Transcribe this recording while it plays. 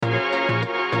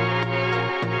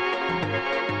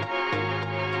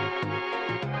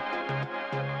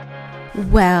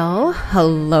Well,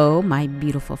 hello, my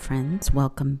beautiful friends.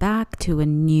 Welcome back to a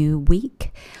new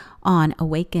week on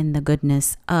Awaken the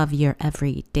Goodness of Your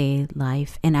Everyday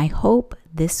Life. And I hope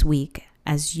this week,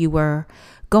 as you were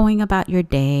going about your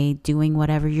day, doing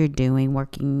whatever you're doing,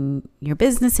 working your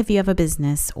business if you have a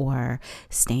business, or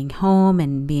staying home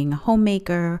and being a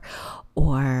homemaker,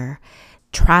 or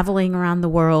traveling around the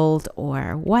world,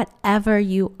 or whatever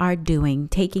you are doing,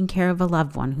 taking care of a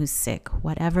loved one who's sick,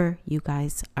 whatever you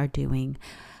guys are doing,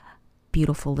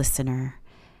 beautiful listener,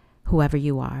 whoever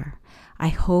you are, I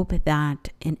hope that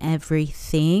in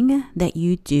everything that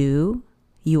you do,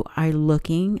 you are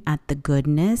looking at the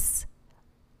goodness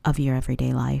of your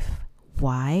everyday life.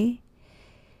 Why?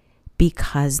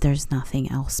 Because there's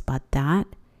nothing else but that.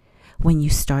 When you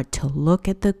start to look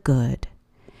at the good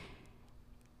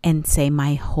and say,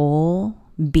 my whole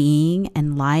being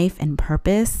and life and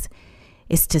purpose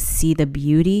is to see the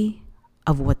beauty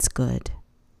of what's good,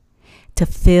 to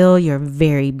fill your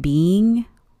very being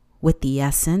with the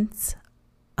essence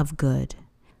of good,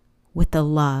 with the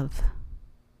love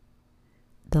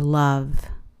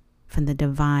from the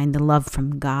divine, the love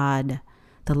from God,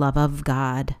 the love of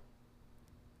God,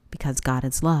 because God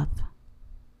is love.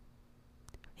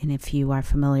 And if you are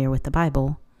familiar with the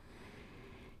Bible,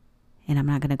 and I'm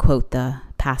not going to quote the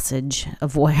passage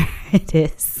of where it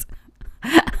is.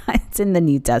 It's in the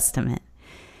New Testament.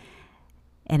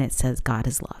 And it says God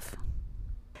is love.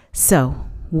 So,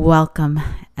 welcome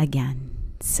again.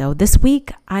 So this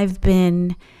week I've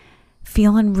been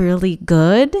feeling really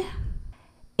good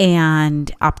and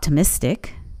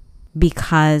optimistic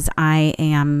because I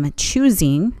am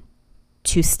choosing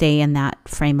to stay in that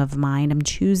frame of mind. I'm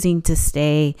choosing to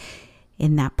stay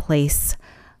in that place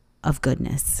of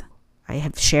goodness. I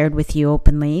have shared with you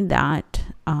openly that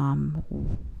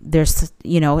there's,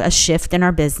 a shift in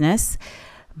our business,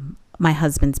 my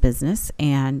husband's business,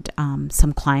 and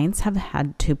some clients have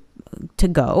had to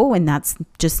go, and that's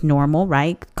just normal,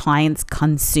 right? Clients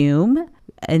consume,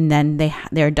 and then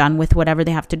they're done with whatever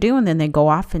they have to do, and then they go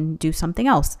off and do something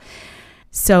else.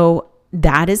 So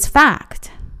that is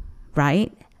fact,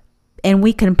 right? And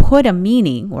we can put a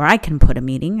meaning, or I can put a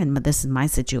meaning, and this is my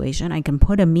situation. I can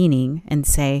put a meaning and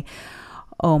say,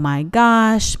 oh my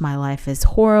gosh, my life is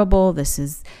horrible. This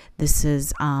is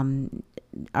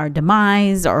our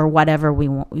demise, or whatever we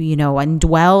want, and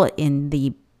dwell in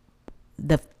the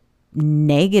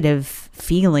negative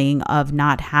feeling of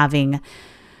not having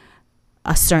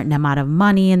a certain amount of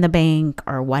money in the bank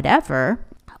or whatever.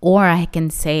 Or I can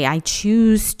say I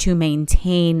choose to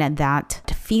maintain that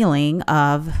feeling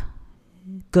of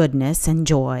goodness and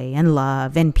joy and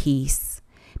love and peace,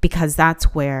 because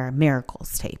that's where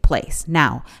miracles take place.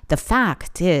 Now, the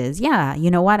fact is, you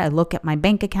know what? I look at my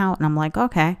bank account and I'm like,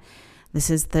 okay, this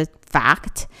is the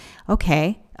fact.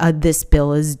 Okay, this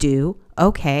bill is due.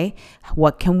 Okay,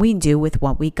 what can we do with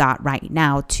what we got right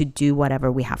now to do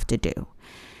whatever we have to do?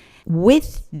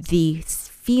 With the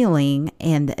feeling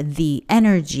and the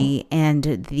energy and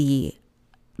the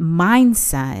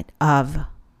mindset of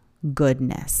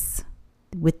goodness,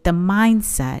 with the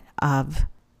mindset of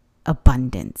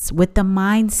abundance, with the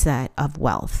mindset of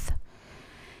wealth.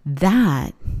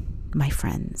 That, my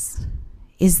friends,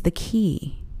 is the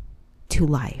key to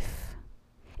life.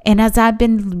 And as I've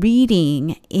been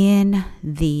reading in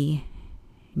the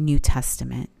New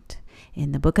Testament,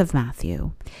 in the book of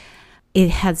Matthew, it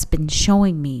has been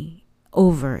showing me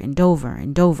over and over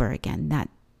and over again that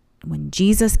when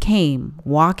Jesus came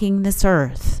walking this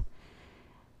earth,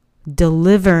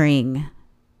 delivering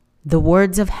the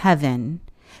words of heaven,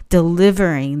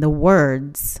 delivering the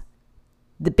words,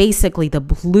 basically the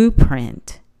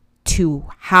blueprint to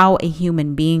how a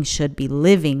human being should be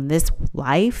living this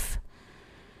life.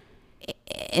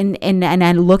 And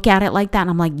I look at it like that and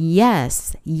I'm like,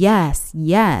 yes, yes,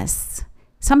 yes.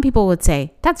 Some people would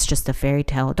say, that's just a fairy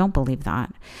tale. Don't believe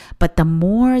that. But the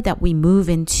more that we move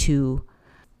into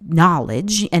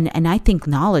knowledge, and I think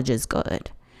knowledge is good.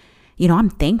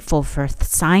 I'm thankful for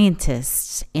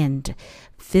scientists and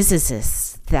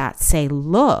physicists that say,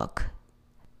 look,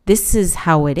 this is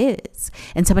how it is.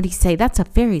 And somebody say, that's a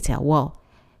fairy tale. Well,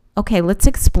 okay, let's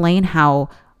explain how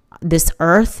this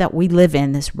earth that we live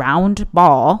in, this round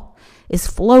ball, is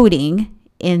floating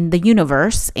in the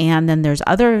universe. And then there's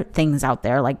other things out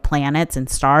there like planets and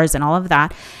stars and all of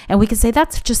that. And we can say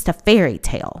that's just a fairy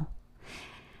tale.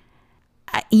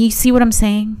 You see what I'm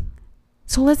saying?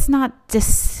 So let's not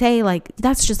just say like,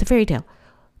 that's just a fairy tale.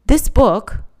 This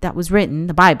book that was written,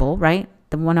 the Bible, right?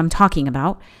 The one I'm talking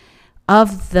about,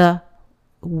 of the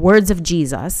words of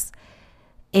Jesus.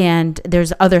 And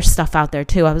there's other stuff out there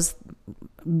too. I was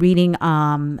reading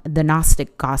the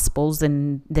Gnostic Gospels,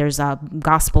 and there's a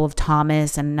Gospel of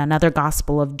Thomas and another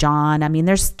Gospel of John. I mean,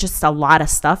 there's just a lot of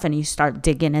stuff, and you start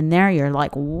digging in there, you're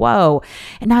like, whoa.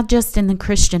 And not just in the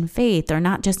Christian faith, or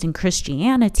not just in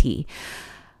Christianity,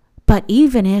 but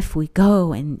even if we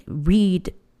go and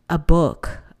read a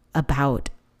book about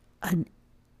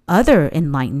another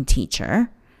enlightened teacher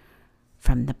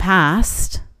from the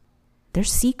past,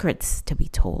 there's secrets to be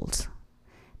told.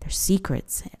 There's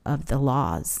secrets of the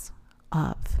laws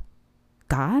of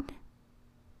God,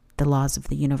 the laws of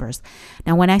the universe.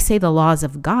 Now, when I say the laws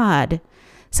of God,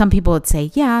 some people would say,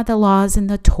 yeah, the laws in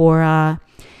the Torah,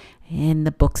 in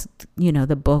the books,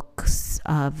 the books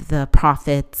of the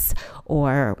prophets,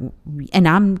 and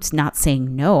I'm not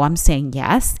saying no, I'm saying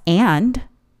yes. And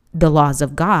the laws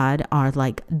of God are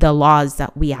like the laws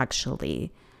that we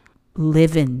actually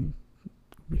live in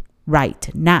right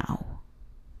now,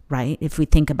 right? If we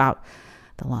think about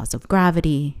the laws of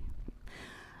gravity,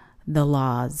 the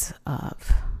laws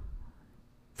of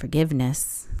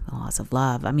forgiveness, the laws of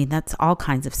love, I mean, that's all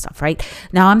kinds of stuff, right?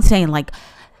 Now I'm saying like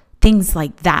things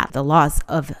like that, the laws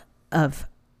of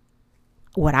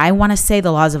what I want to say,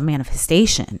 the laws of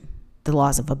manifestation, the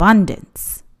laws of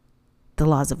abundance, the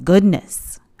laws of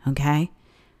goodness, okay?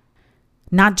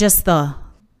 Not just the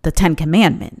 10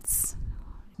 Commandments.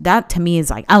 That to me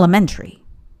is like elementary.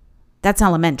 That's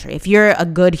elementary. If you're a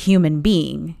good human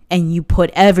being and you put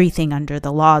everything under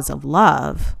the laws of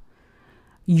love,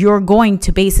 you're going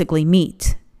to basically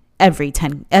meet every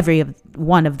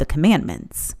one of the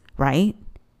commandments, right?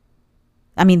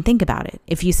 I mean, think about it.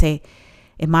 If you say,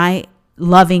 am I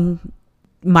loving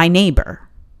my neighbor?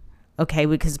 Okay,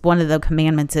 because one of the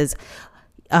commandments is,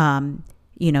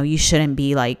 you shouldn't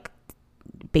be like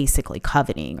basically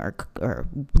coveting or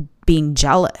being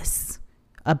jealous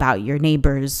about your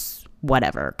neighbor's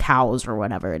whatever, cows or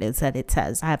whatever it is that it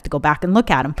says. I have to go back and look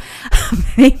at them.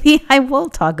 Maybe I will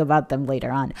talk about them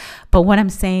later on. But what I'm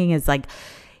saying is like,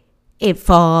 it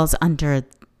falls under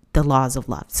the laws of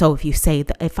love. So if you say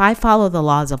that if I follow the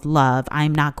laws of love,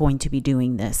 I'm not going to be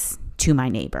doing this to my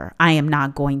neighbor. I am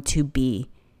not going to be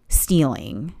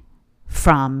stealing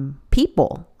from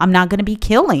people. I'm not going to be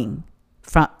killing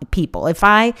from people. If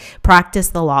I practice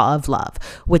the law of love,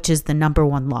 which is the number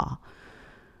one law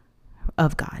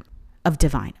of God, of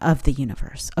divine, of the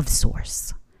universe, of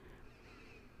source.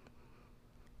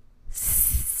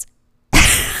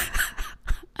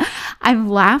 I'm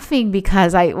laughing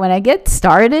because when I get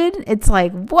started, it's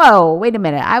like, whoa, wait a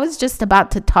minute. I was just about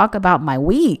to talk about my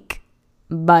week,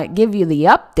 but give you the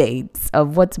updates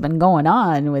of what's been going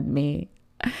on with me.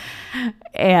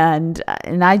 And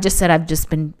I just said, I've just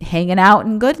been hanging out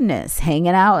in goodness,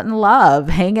 hanging out in love,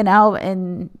 hanging out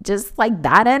in just like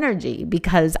that energy,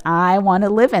 because I want to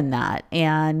live in that.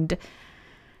 And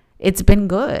it's been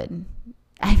good.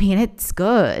 I mean, it's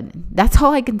good. That's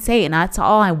all I can say. And that's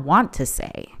all I want to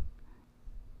say.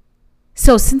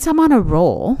 So since I'm on a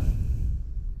roll,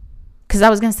 because I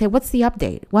was going to say, what's the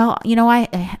update? Well,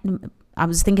 I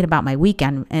was thinking about my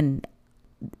weekend, and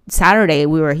Saturday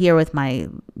we were here with my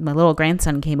little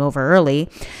grandson came over early.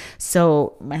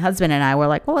 So my husband and I were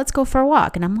like, well, let's go for a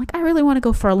walk. And I'm like, I really want to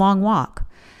go for a long walk.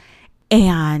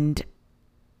 And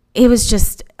it was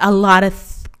just a lot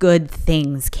of good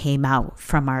things came out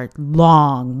from our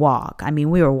long walk. I mean,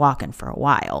 we were walking for a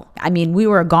while. I mean, we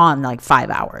were gone like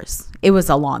 5 hours. It was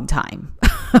a long time.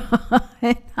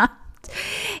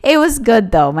 It was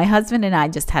good though. My husband and I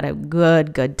just had a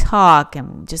good talk,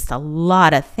 and just a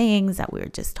lot of things that we were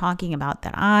just talking about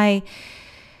that I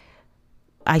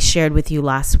shared with you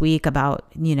last week about,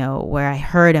 where I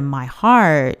heard in my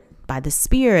heart by the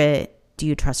Spirit, do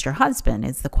you trust your husband?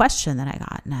 Is the question that I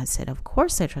got. And I said, of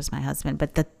course I trust my husband.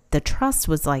 But the trust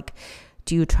was like,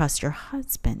 do you trust your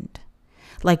husband?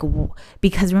 Like,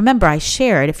 because remember, I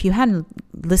shared, if you hadn't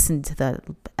listened to the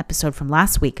episode from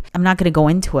last week, I'm not going to go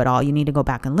into it all. You need to go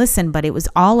back and listen. But it was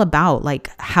all about like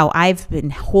how I've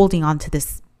been holding on to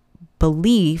this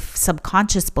belief,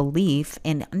 subconscious belief,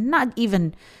 and not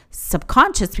even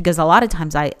subconscious, because a lot of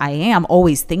times I am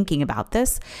always thinking about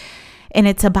this. And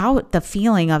it's about the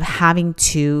feeling of having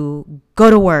to go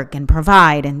to work and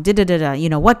provide and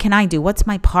what can I do? What's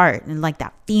my part? And like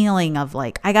that feeling of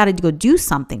like, I got to go do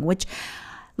something, which,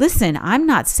 listen, I'm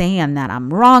not saying that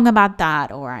I'm wrong about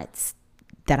that, or it's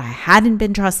that I hadn't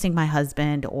been trusting my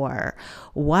husband or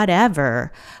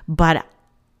whatever, but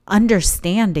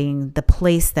understanding the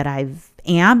place that I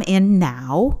am in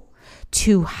now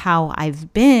to how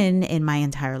I've been in my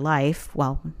entire life.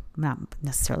 Well, not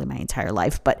necessarily my entire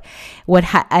life, but what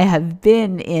I have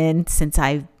been in since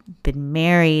I've been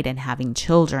married and having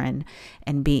children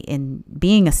and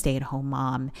being a stay-at-home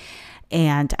mom.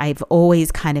 And I've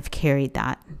always kind of carried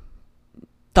that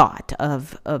thought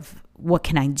of what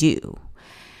can I do?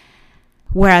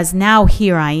 Whereas now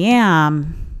here I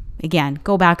am, again,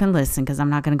 go back and listen because I'm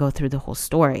not going to go through the whole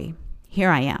story. Here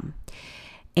I am.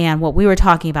 And what we were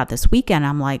talking about this weekend,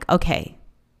 I'm like, okay,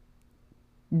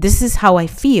 this is how I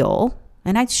feel.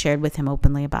 And I shared with him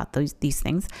openly about these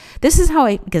things. This is how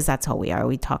because that's how we are.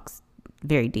 We talk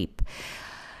very deep.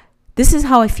 This is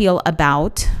how I feel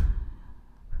about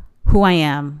who I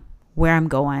am, where I'm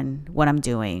going, what I'm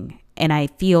doing. And I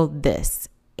feel this.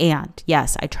 And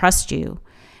yes, I trust you.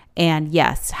 And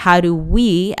yes, how do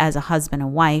we as a husband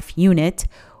and wife unit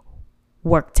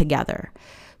work together?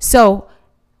 So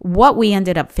what we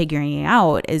ended up figuring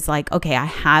out is like, okay, I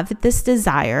have this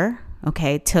desire,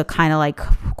 okay, to kind of like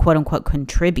quote unquote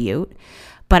contribute,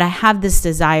 but I have this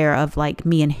desire of like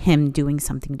me and him doing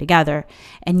something together.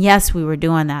 And yes, we were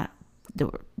doing that,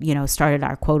 started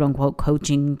our quote unquote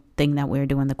coaching thing that we were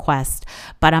doing, the Quest,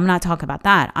 but I'm not talking about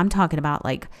that. I'm talking about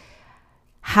like,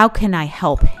 how can I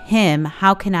help him?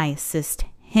 How can I assist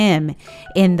him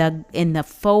in the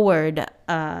forward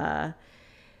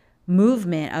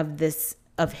movement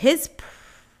of his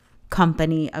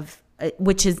company,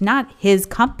 which is not his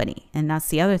company? And that's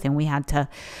the other thing. We had to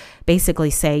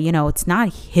basically say, it's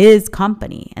not his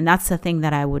company. And that's the thing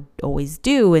that I would always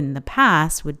do in the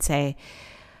past, would say,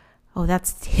 oh,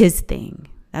 that's his thing.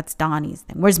 That's Donnie's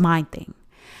thing. Where's my thing?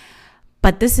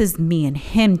 But this is me and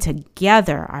him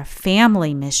together, our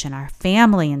family mission, our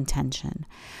family intention.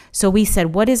 So we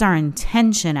said, what is our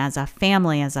intention as a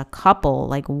family, as a couple?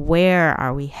 Like, where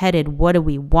are we headed? What do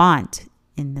we want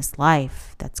in this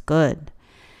life that's good?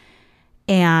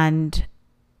 And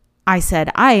I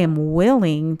said, I am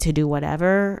willing to do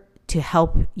whatever to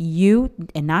help you,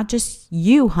 and not just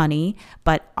you, honey,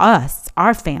 but us,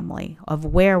 our family, of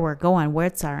where we're going,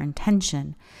 where's our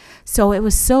intention. So it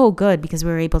was so good because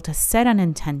we were able to set an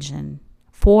intention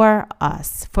for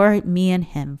us, for me and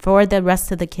him, for the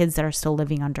rest of the kids that are still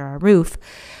living under our roof,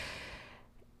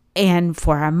 and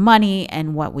for our money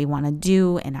and what we want to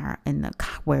do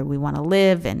where we want to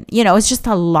live. And, it's just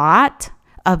a lot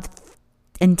of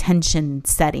intention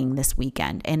setting this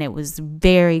weekend. And it was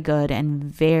very good and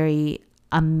very,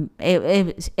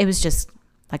 it was just,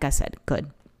 like I said,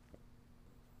 good.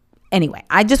 Anyway,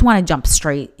 I just want to jump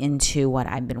straight into what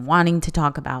I've been wanting to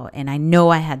talk about. And I know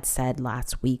I had said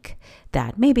last week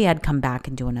that maybe I'd come back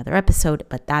and do another episode,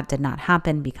 but that did not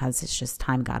happen because it's just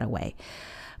time got away.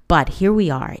 But here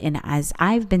we are. And as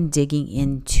I've been digging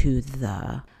into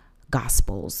the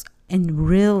Gospels and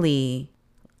really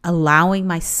allowing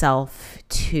myself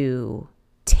to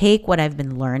take what I've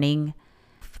been learning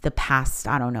the past,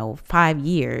 5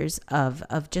 years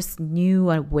of just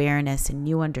new awareness and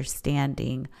new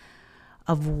understanding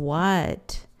of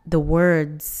what the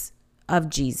words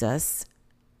of Jesus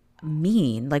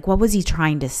mean. Like, what was he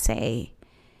trying to say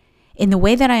in the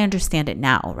way that I understand it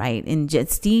now, right? And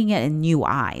just seeing it in new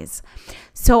eyes.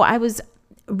 So I was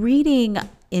reading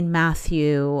in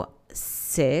Matthew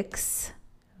 6,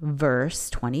 verse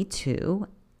 22,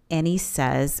 and he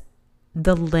says,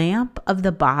 the lamp of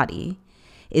the body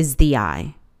is the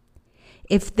eye.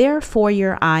 If therefore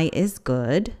your eye is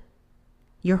good,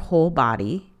 your whole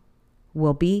body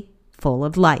will be full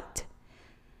of light.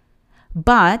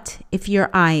 But if your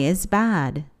eye is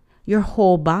bad, your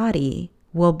whole body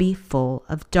will be full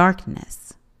of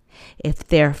darkness. If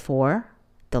therefore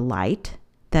the light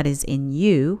that is in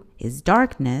you is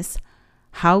darkness,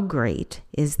 how great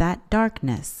is that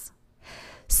darkness?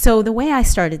 So the way I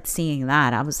started seeing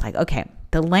that, I was like, okay,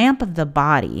 the lamp of the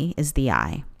body is the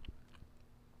eye.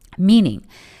 Meaning,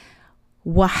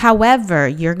 however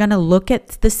you're going to look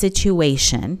at the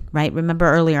situation, right? Remember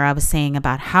earlier I was saying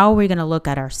about how we're going to look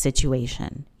at our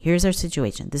situation. Here's our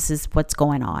situation. This is what's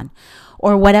going on.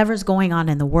 Or whatever's going on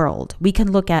in the world. We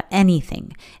can look at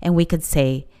anything and we could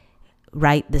say,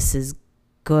 right, this is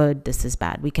good, this is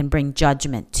bad. We can bring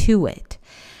judgment to it.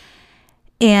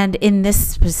 And in this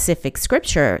specific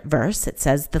scripture verse, it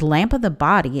says the lamp of the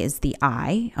body is the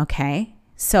eye, okay?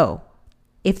 So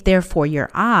if therefore your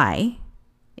eye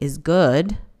is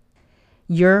good,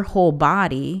 your whole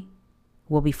body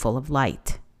will be full of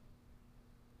light.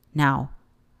 Now,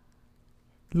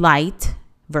 light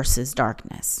versus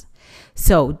darkness.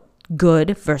 So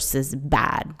good versus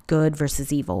bad, good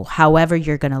versus evil. However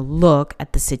you're going to look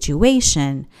at the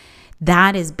situation,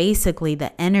 that is basically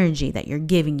the energy that you're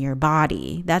giving your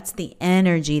body. That's the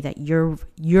energy that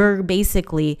you're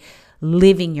basically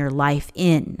living your life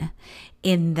in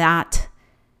that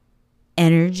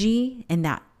energy, in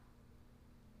that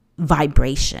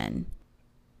vibration.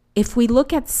 if we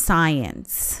look at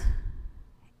science,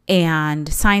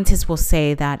 and scientists will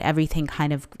say that everything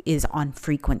kind of is on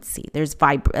frequency. There's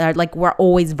like we're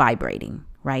always vibrating,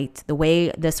 right? The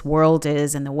way this world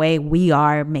is and the way we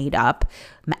are made up,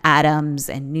 atoms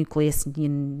and nucleus,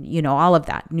 all of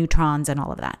that, neutrons and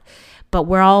all of that. But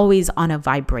we're always on a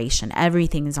vibration.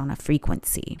 Everything is on a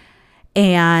frequency.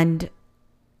 And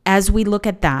as we look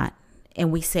at that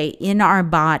and we say in our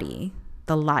body,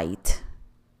 the light,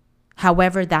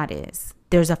 however that is,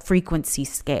 there's a frequency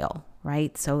scale,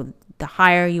 right? So the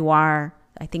higher you are,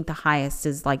 I think the highest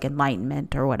is like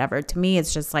enlightenment or whatever. To me,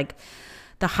 it's just like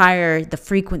the higher the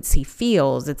frequency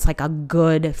feels, it's like a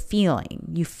good feeling.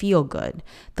 You feel good.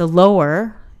 The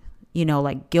lower,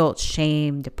 like guilt,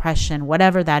 shame, depression,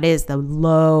 whatever that is, the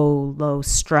low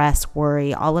stress,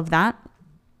 worry, all of that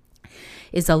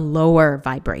is a lower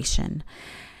vibration.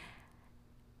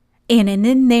 And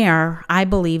in there, I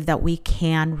believe that we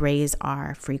can raise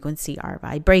our frequency, our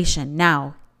vibration.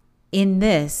 Now, in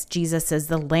this, Jesus says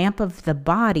the lamp of the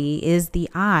body is the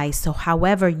eye. So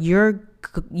however you're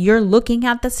looking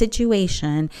at the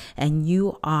situation and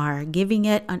you are giving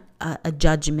it a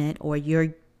judgment, or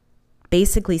you're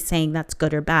basically saying that's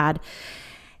good or bad,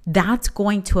 that's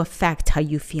going to affect how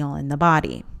you feel in the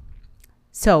body.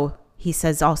 So he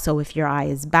says also, if your eye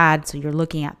is bad, so you're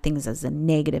looking at things as a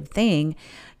negative thing,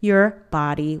 your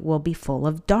body will be full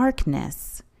of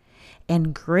darkness.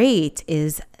 And great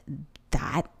is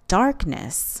that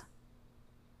darkness.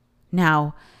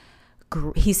 Now,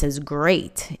 he says,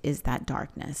 great is that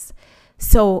darkness.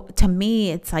 So to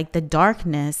me, it's like the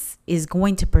darkness is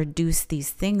going to produce these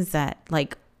things that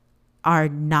like are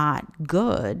not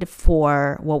good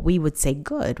for what we would say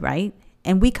good, right?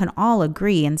 And we can all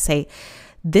agree and say,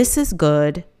 this is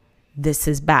good, this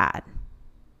is bad.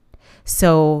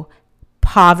 So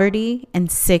poverty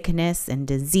and sickness and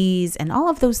disease and all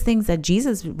of those things that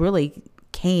Jesus really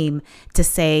came to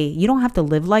say, you don't have to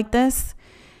live like this,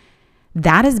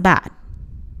 that is bad.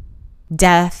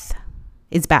 Death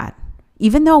is bad.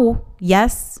 Even though,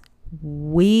 yes,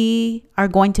 we are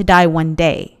going to die one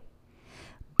day,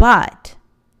 but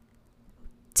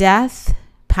death,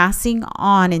 passing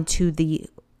on into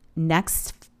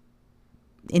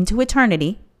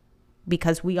eternity,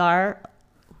 because we are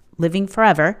living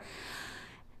forever.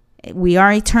 We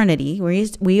are eternity.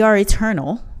 We are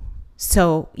eternal.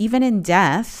 So even in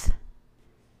death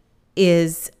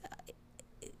is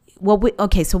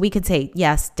so we could say,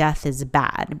 yes, death is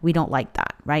bad. We don't like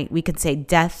that, right? We could say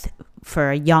death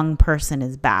for a young person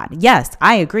is bad. Yes,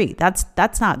 I agree. That's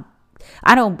not,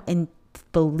 I don't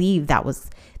believe that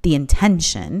was the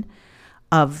intention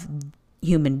of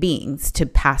human beings to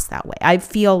pass that way. I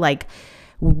feel like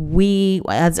we,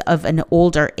 as of an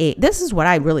older age, this is what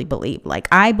I really believe. Like,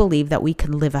 I believe that we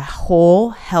can live a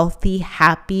whole, healthy,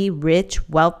 happy, rich,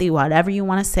 wealthy, whatever you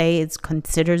want to say, it's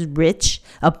considered rich,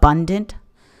 abundant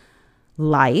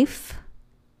life,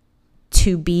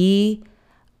 to be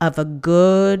of a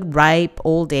good, ripe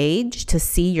old age, to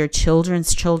see your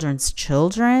children's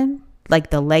children,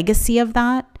 like the legacy of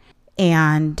that,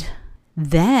 and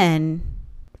then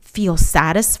feel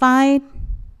satisfied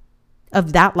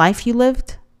of that life you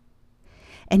lived,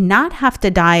 and not have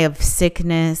to die of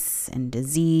sickness and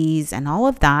disease and all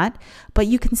of that, but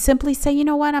you can simply say, you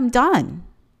know what, I'm done.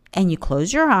 And you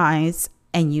close your eyes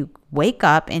and you wake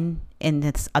up in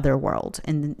this other world,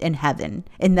 in heaven,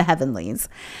 in the heavenlies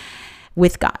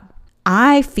with God.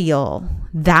 I feel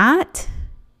that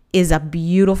is a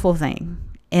beautiful thing.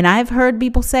 And I've heard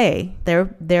people say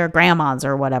their grandmas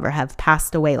or whatever have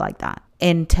passed away like that.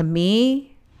 And to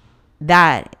me,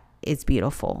 that is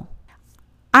beautiful.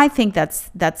 I think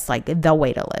that's like the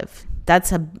way to live.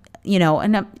 That's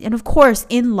and of course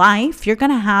in life, you're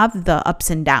going to have the ups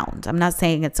and downs. I'm not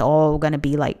saying it's all going to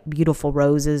be like beautiful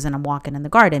roses and I'm walking in the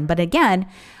garden. But again,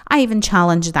 I even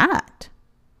challenge that,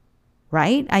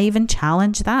 right? I even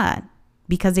challenge that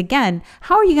because again,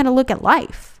 how are you going to look at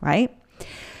life, right?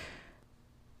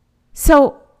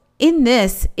 So in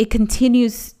this, he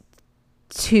continues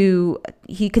to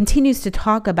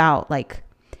talk about like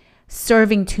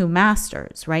serving two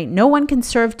masters, right? No one can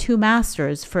serve two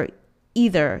masters, for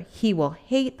either he will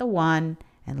hate the one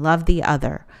and love the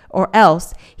other, or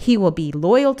else he will be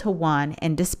loyal to one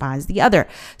and despise the other.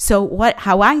 So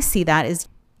how I see that is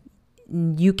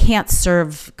you can't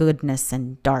serve goodness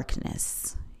and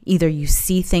darkness. Either you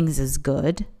see things as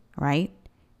good, right?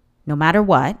 No matter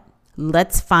what,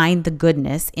 let's find the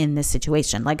goodness in this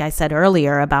situation. Like I said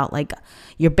earlier about like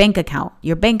your bank account.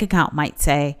 Your bank account might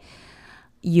say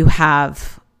you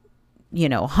have,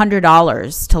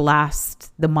 $100 to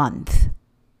last the month.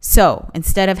 So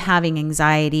instead of having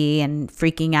anxiety and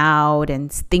freaking out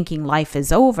and thinking life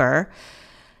is over,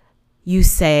 you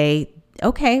say,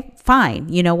 okay, fine.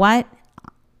 You know what?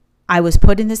 I was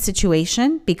put in this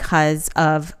situation because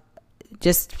of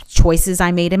just choices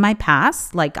I made in my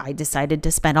past. Like I decided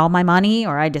to spend all my money,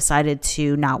 or I decided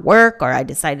to not work, or I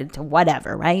decided to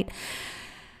whatever, right?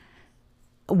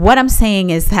 What I'm saying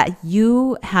is that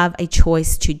you have a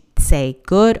choice to say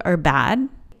good or bad.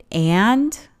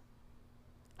 And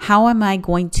how am I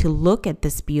going to look at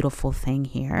this beautiful thing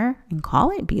here and call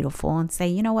it beautiful and say,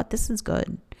 you know what, this is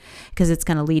good because it's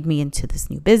going to lead me into this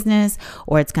new business,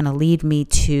 or it's going to lead me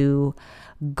to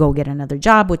go get another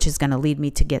job, which is going to lead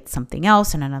me to get something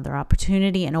else and another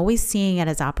opportunity, and always seeing it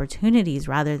as opportunities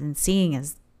rather than seeing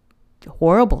as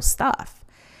horrible stuff.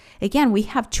 Again, we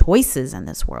have choices in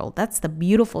this world. That's the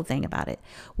beautiful thing about it.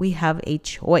 We have a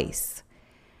choice.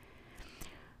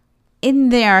 In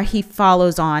there, he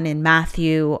follows on in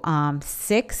Matthew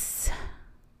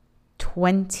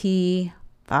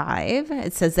 6:25.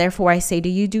 It says, therefore I say to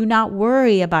you, do not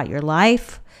worry about your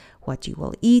life, what you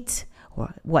will eat,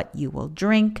 or what you will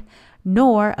drink,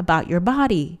 nor about your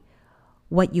body,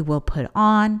 what you will put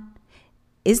on.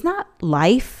 Is not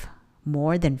life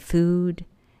more than food,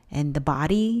 and the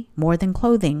body more than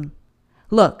clothing?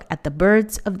 Look at the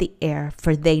birds of the air,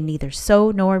 for they neither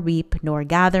sow nor reap nor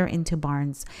gather into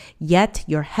barns, yet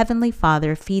your heavenly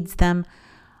Father feeds them.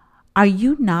 Are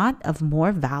you not of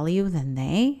more value than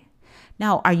they?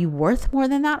 Now, are you worth more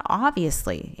than that?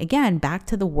 Obviously. Again, back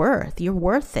to the worth. You're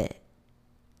worth it.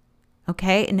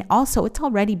 Okay? And also, it's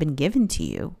already been given to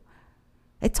you.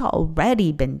 It's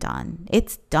already been done.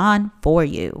 It's done for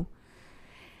you.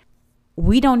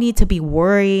 We don't need to be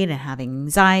worried and having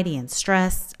anxiety and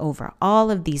stress over all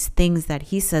of these things that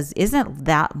he says, isn't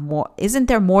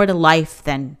there more to life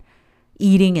than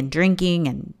eating and drinking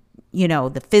and,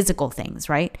 the physical things,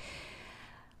 right?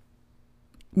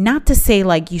 Not to say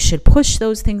like you should push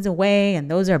those things away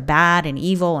and those are bad and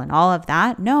evil and all of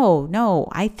that. No.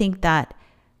 I think that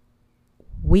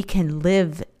we can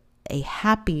live a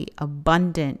happy,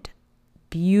 abundant,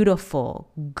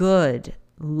 beautiful, good,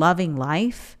 loving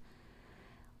life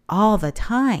all the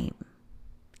time.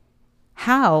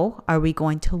 How are we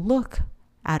going to look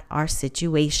at our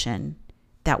situation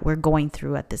that we're going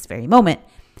through at this very moment?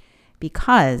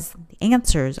 Because the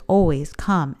answers always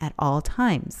come at all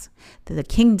times. The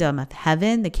kingdom of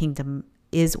heaven, the kingdom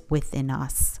is within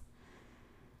us.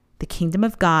 The kingdom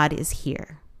of God is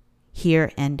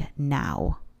here and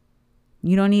now.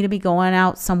 You don't need to be going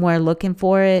out somewhere looking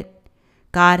for it.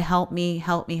 God, help me,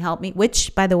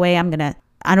 which, by the way, I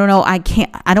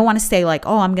don't want to say like,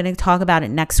 I'm going to talk about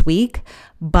it next week,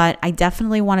 but I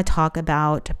definitely want to talk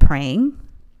about praying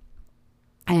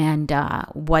and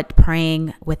what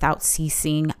praying without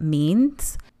ceasing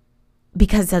means,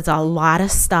 because there's a lot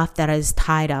of stuff that is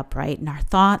tied up, right, in our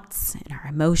thoughts, in our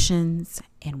emotions,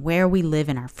 and where we live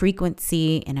in our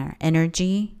frequency, in our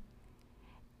energy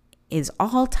is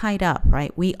all tied up,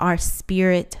 right? We are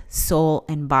spirit, soul,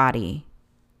 and body.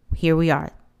 Here we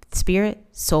are, spirit,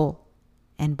 soul,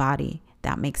 and body.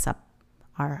 That makes up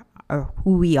our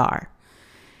who we are.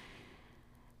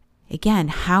 Again,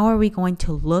 how are we going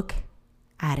to look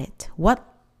at it? What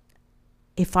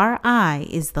if our eye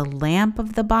is the lamp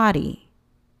of the body?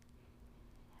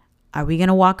 Are we going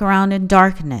to walk around in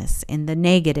darkness, in the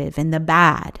negative, in the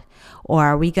bad? Or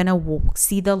are we going to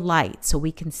see the light so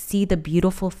we can see the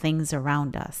beautiful things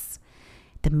around us?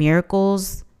 The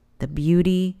miracles, the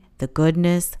beauty, the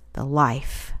goodness, the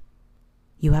life.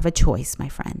 You have a choice, my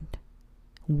friend.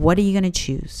 What are you going to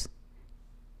choose?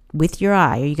 With your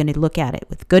eye, are you going to look at it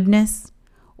with goodness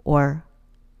or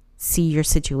see your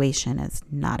situation as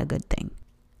not a good thing?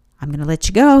 I'm going to let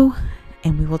you go,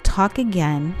 and we will talk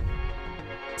again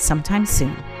sometime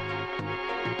soon.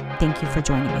 Thank you for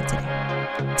joining me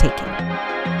today. Take care.